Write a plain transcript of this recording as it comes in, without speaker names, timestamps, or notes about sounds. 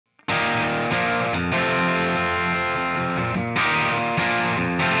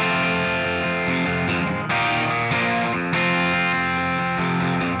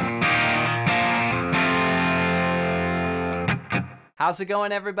How's it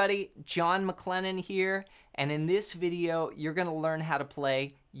going, everybody? John MacLennan here, and in this video you're going to learn how to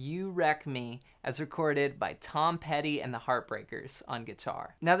play You Wreck Me as recorded by Tom Petty and the Heartbreakers on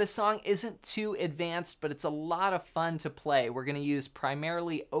guitar. Now this song isn't too advanced, but it's a lot of fun to play. We're going to use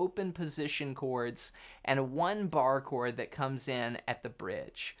primarily open position chords and one bar chord that comes in at the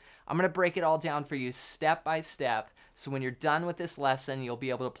bridge. I'm going to break it all down for you step by step, so when you're done with this lesson you'll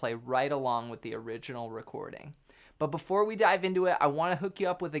be able to play right along with the original recording. But before we dive into it, I want to hook you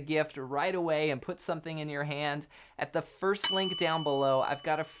up with a gift right away and put something in your hand. At the first link down below, I've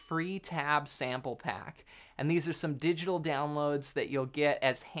got a free tab sample pack. And these are some digital downloads that you'll get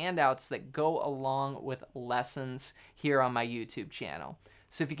as handouts that go along with lessons here on my YouTube channel.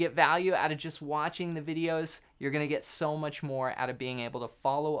 So if you get value out of just watching the videos, you're going to get so much more out of being able to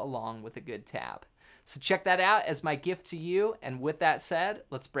follow along with a good tab. So check that out as my gift to you. And with that said,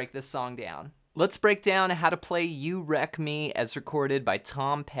 let's break this song down. Let's break down how to play You Wreck Me as recorded by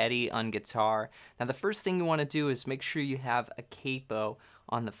Tom Petty on guitar. Now the first thing you want to do is make sure you have a capo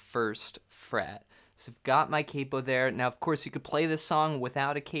on the first fret. So I've got my capo there. Now of course you could play this song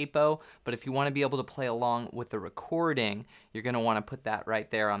without a capo, but if you want to be able to play along with the recording, you're going to want to put that right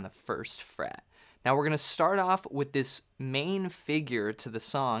there on the first fret. Now we're going to start off with this main figure to the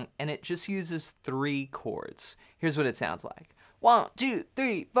song, and it just uses 3 chords. Here's what it sounds like. 1, 2,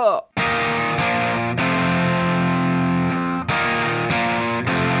 3, 4.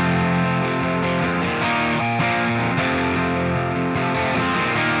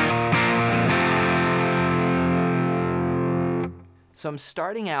 So I'm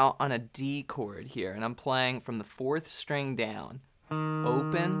starting out on a D chord here, and I'm playing from the 4th string down.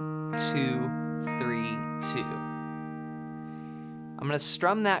 Open, 2, 3, 2. I'm going to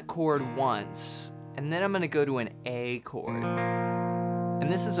strum that chord once, and then I'm going to go to an A chord.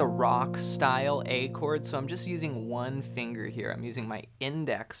 And this is a rock style A chord, so I'm just using one finger here. I'm using my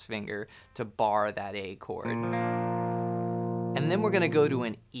index finger to bar that A chord. And then we're going to go to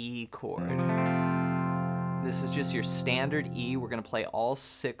an E chord. This is just your standard E. We're going to play all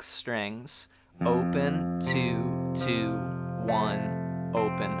 6 strings. Open, 2, 2, 1,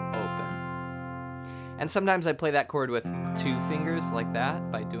 open, open. And sometimes I play that chord with 2 fingers like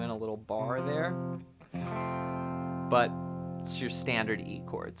that by doing a little bar there. But it's your standard E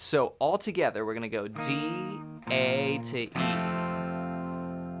chord. So all together we're going to go D, A to E.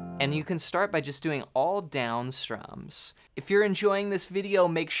 And you can start by just doing all down strums. If you're enjoying this video,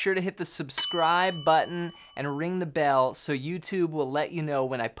 make sure to hit the subscribe button and ring the bell so YouTube will let you know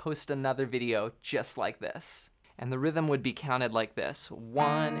when I post another video just like this. And the rhythm would be counted like this.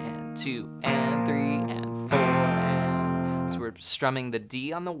 1 and 2 and 3 and 4 and... So we're strumming the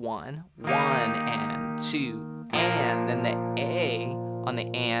D on the 1, 1 and 2 and, then the A on the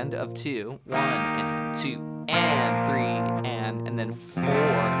and of 2, 1 and 2 and 3 and then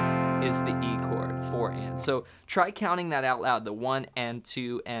 4 is the E chord, 4 and. So try counting that out loud, the 1 and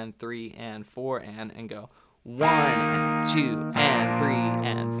 2 and 3 and 4 and go 1 and 2 and 3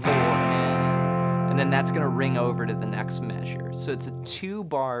 and 4 and then that's gonna ring over to the next measure. So it's a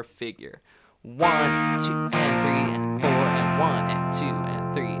 2-bar figure. 1 and 2 and 3 and 4 and 1 and 2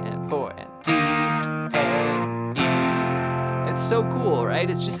 and 3 and 4 and D, A, E. It's so cool, right?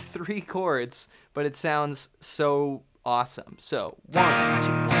 It's just 3 chords, but it sounds so awesome. So 1 and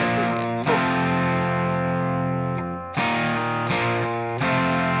 2 and 3 and 4.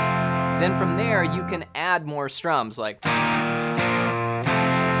 Then from there you can add more strums like, and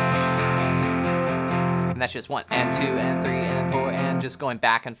that's just 1 and 2 and 3 and 4 and just going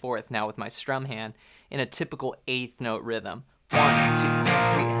back and forth now with my strum hand in a typical 8th note rhythm. 1 and 2 and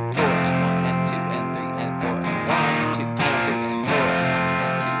 3 and 4 and 1 and 2 and 3 and 4 and 1 and 2 and 3 and 4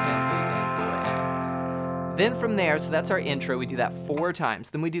 and 2 and 3 and 4 and. Then from there, so that's our intro, we do that 4 times.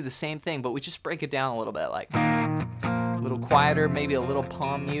 Then we do the same thing, but we just break it down a little bit, like a little quieter, maybe a little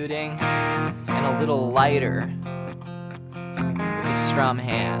palm muting, and a little lighter with the strum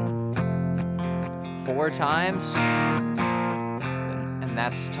hand. 4 times, and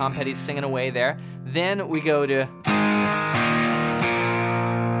that's Tom Petty singing away there. Then we go to, and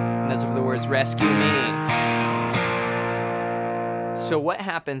those are the words, rescue me. So what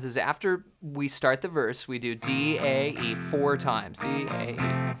happens is after we start the verse, we do D, A, E 4 times. D, A, E,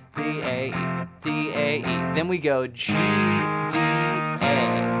 D, A, E, D, A, E. Then we go G, D,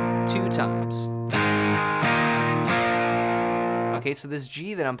 A 2 times. Okay, so this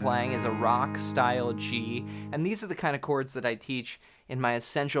G that I'm playing is a rock style G, and these are the kind of chords that I teach in my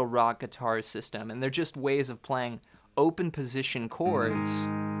Essential Rock Guitar System, and they're just ways of playing open position chords,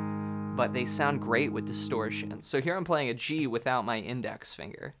 but they sound great with distortion. So here I'm playing a G without my index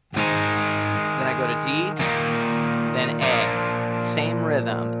finger. Then I go to D, then A. Same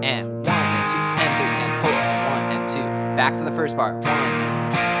rhythm, and 1 and 2 and 3 and 4, 1 and 2. Back to the first part, 1, 2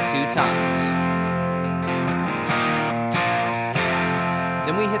 times.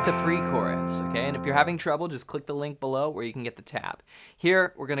 Then we hit the pre-chorus, okay? And if you're having trouble, just click the link below where you can get the tab.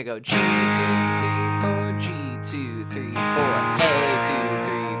 Here, we're gonna go G2, 3, 4, G2, 3, 4, A2,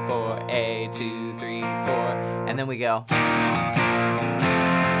 3, 4, A2, 3, 4, and then we go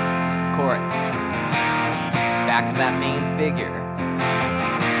chorus. Back to that main figure.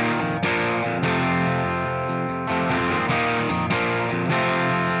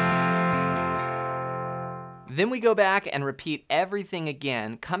 Then we go back and repeat everything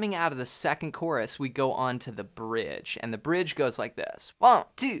again. Coming out of the second chorus, we go on to the bridge. And the bridge goes like this. 1,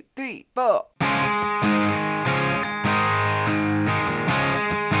 2, 3, 4. Then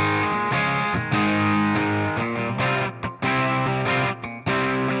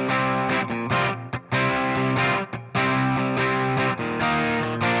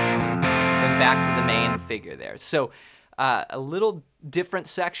back to the main figure there. So a little different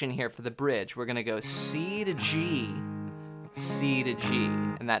section here for the bridge. We're gonna go C to G, C to G,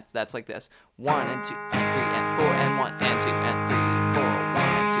 and that's like this: 1 and 2 and 3 and 4 and 1 and 2 and 3, 4, 1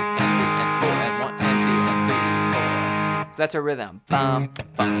 and 2 and 3 and 4 and 1 and 2 and 3, 4. So that's our rhythm. Bum,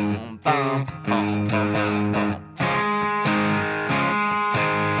 bum, bum, bum, bum, bum.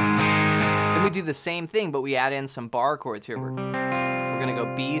 Then we do the same thing, but we add in some bar chords here. We're gonna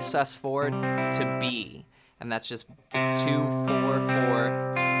go B sus4 to B. And that's just 2, 4,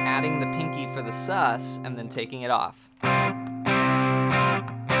 4, adding the pinky for the sus, and then taking it off.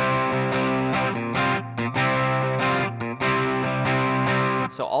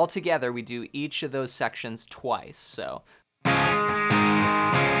 So all together, we do each of those sections twice. So.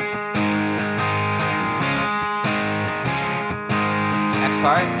 Next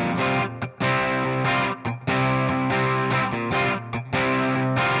part.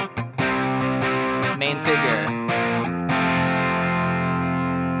 Main figure.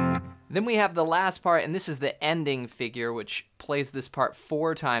 Then we have the last part, and this is the ending figure, which plays this part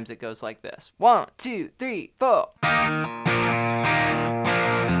 4 times. It goes like this: 1, 2, 3, 4.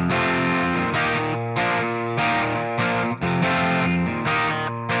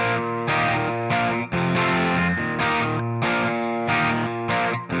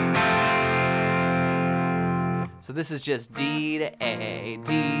 So this is just D to A,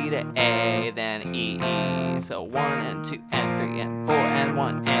 then E, E. So 1 and 2 and 3 and 4 and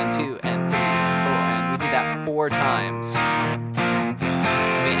 1 and 2 and 3 and 4. And we do that 4 times.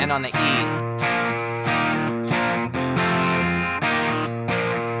 We end on the E.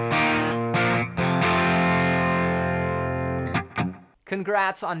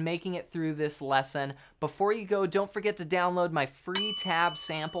 Congrats on making it through this lesson. Before you go, don't forget to download my free tab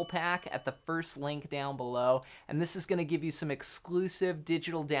sample pack at the first link down below. And this is going to give you some exclusive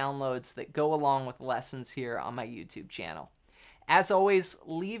digital downloads that go along with lessons here on my YouTube channel. As always,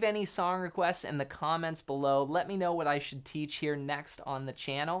 leave any song requests in the comments below. Let me know what I should teach here next on the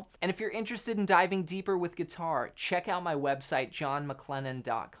channel. And if you're interested in diving deeper with guitar, check out my website,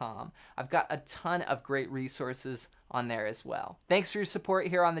 johnmaclennan.com. I've got a ton of great resources on there as well. Thanks for your support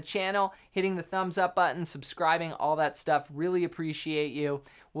here on the channel, hitting the thumbs up button, subscribing, all that stuff. Really appreciate you.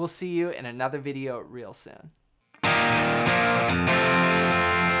 We'll see you in another video real soon.